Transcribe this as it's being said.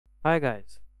Hi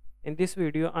guys, in this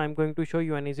video I am going to show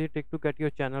you an easy trick to get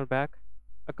your channel back.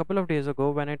 A couple of days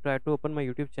ago when I tried to open my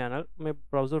YouTube channel, my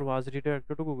browser was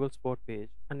redirected to Google Spot page,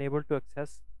 unable to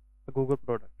access a Google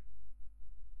product.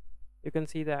 You can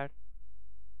see that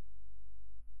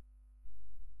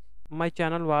my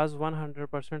channel was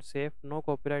 100% safe, no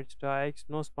copyright strikes,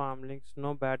 no spam links,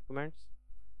 no bad comments.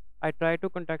 I tried to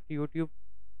contact YouTube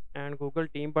and Google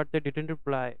team but they didn't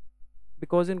reply.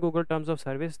 Because in Google terms of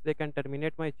service, they can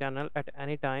terminate my channel at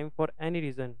any time for any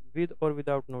reason, with or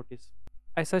without notice.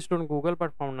 I searched on Google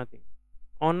but found nothing.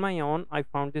 On my own, I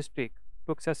found this trick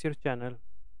to access your channel.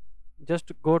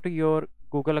 Just go to your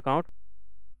Google account,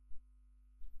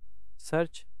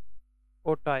 search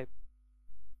or type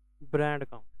brand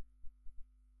account.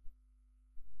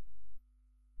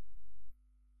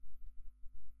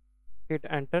 Hit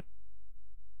enter,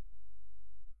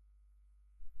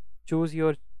 choose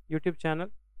your YouTube channel,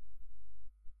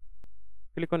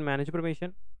 click on manage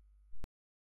permission.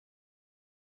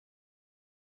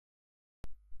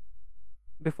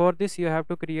 Before this, you have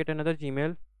to create another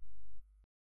Gmail.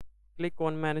 Click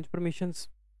on manage permissions.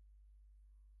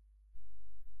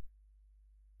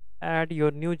 Add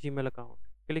your new Gmail account.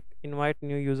 Click invite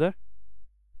new user.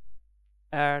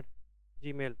 Add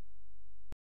Gmail.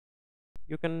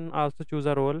 You can also choose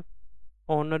a role,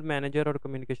 owner, manager or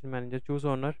communication manager. Choose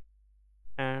owner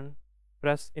and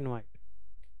press invite.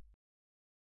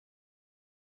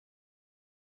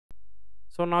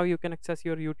 So now you can access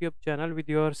your YouTube channel with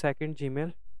your second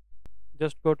Gmail.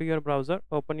 Just go to your browser,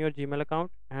 open your Gmail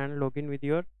account and log in with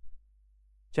your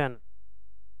channel.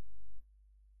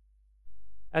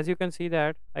 As you can see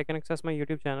that I can access my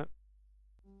YouTube channel.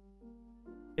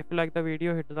 If you like the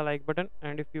video, hit the like button,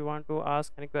 and if you want to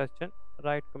ask any question,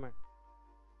 write comment.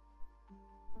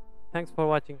 Thanks for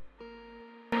watching.